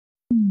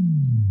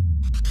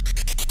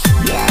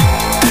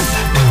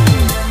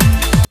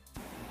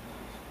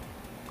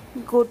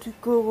go to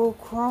Google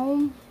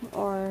Chrome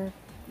or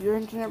your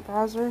internet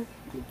browser.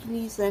 You can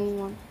use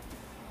anyone.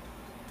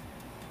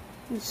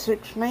 You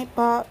search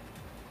Nightbot,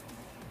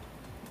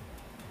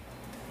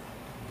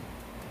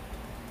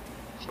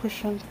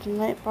 push onto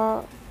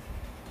Nightbot,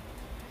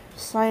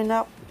 sign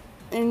up,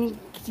 and you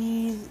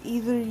can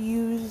either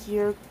use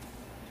your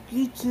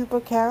YouTube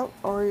account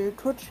or your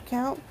Twitch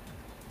account.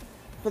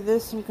 For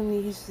this, I'm going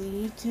to use the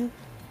YouTube.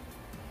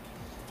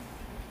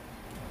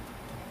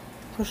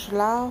 Push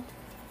allow.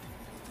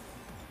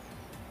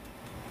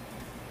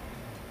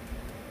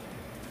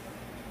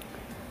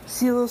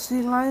 See those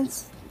three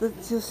lines?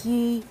 You'll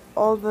see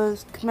all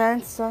the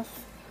command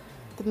stuff.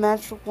 The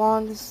magic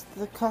wand is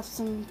the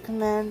custom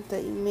command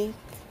that you make.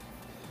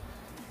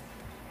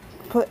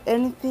 Put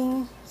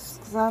anything,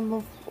 because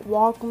I'm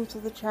welcome to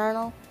the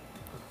channel.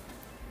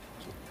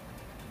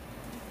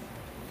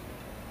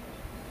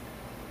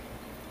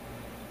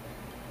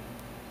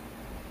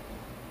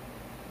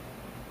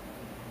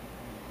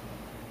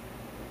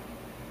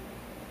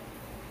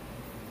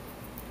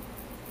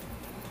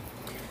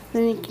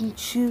 Then you can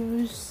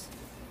choose,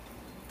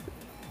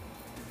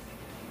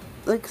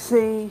 like,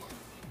 say,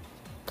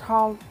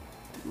 how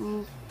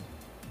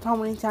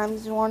many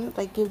times you want it.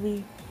 Like, give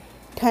me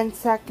 10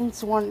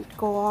 seconds you want it to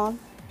go on.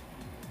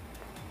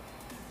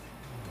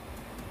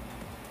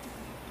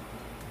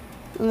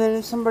 And then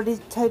if somebody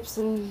types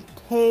in,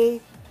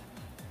 hey,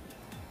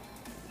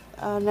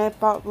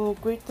 Nightbot will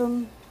greet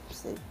them,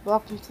 say,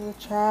 welcome to the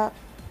chat,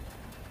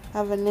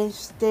 have a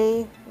nice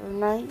day or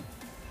night.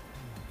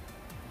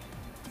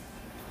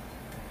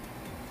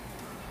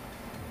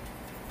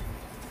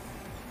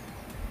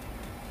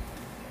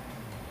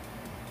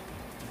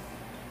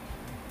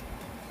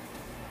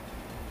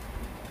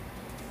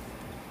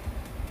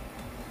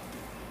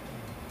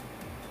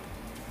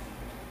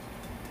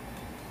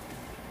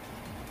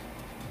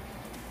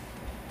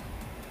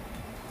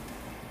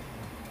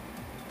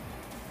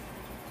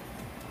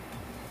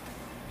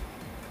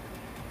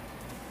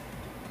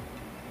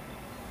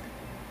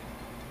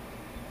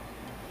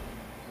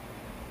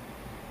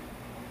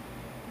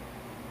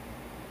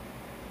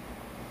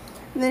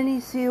 And then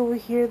you see over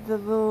here the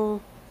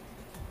little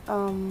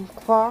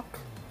clock.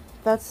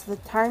 That's the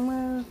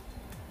timer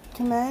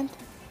command.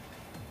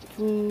 You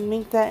can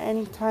make that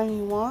anytime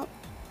you want.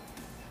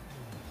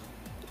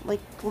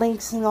 Like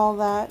links and all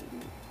that.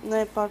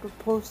 Nightbot will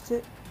post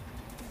it.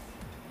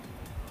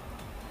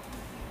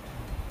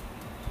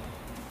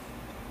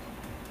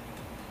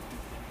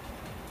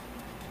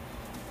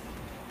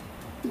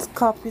 Just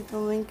copy the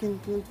link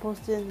and then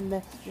post it in the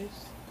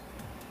messages.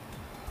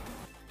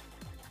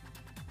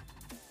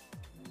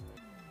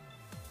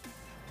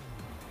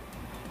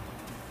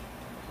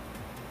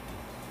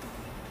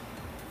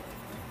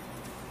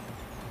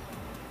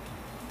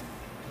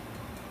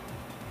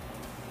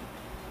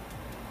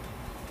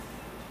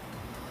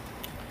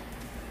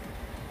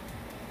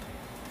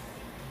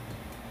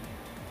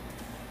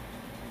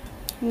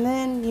 And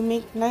then you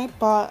make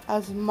Nightbot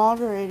as a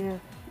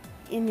moderator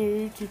in your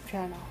YouTube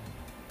channel.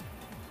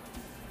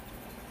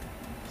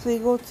 So you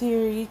go to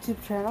your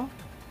YouTube channel.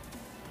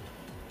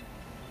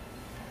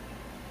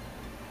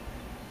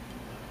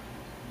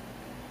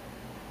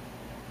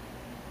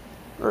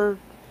 Or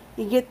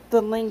you get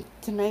the link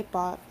to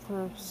Nightbot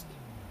first.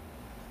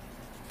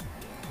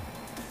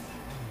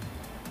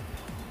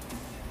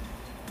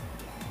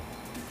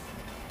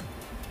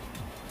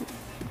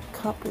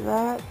 Copy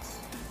that.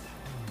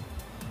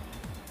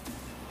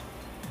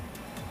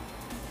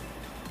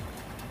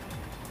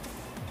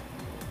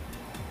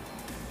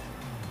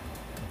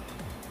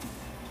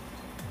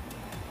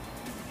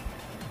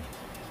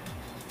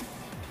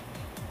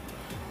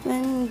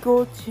 Then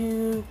go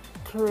to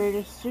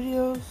Creator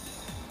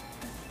Studios.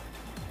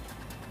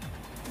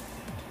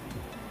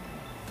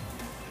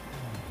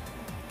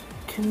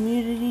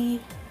 Community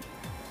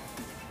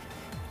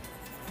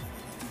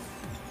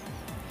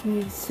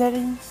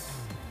settings.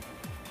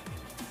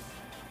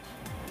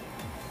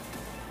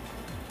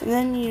 And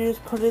then you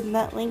just put in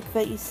that link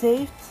that you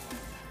saved.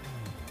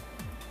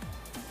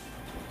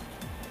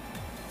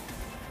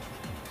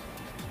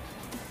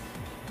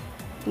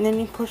 And then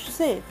you push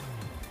save.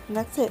 And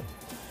that's it.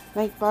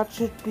 Nightbot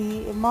should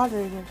be a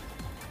moderator.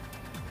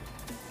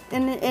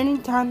 And at any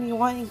time you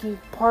want, you can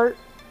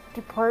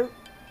depart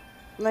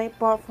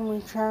Nightbot from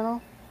your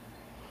channel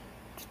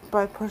just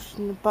by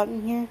pushing the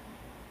button here.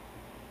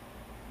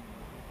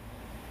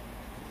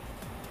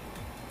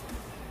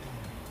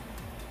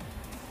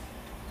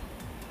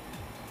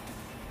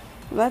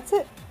 And that's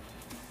it.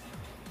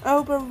 I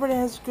hope everybody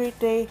has a great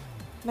day.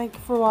 Thank you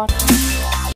for watching.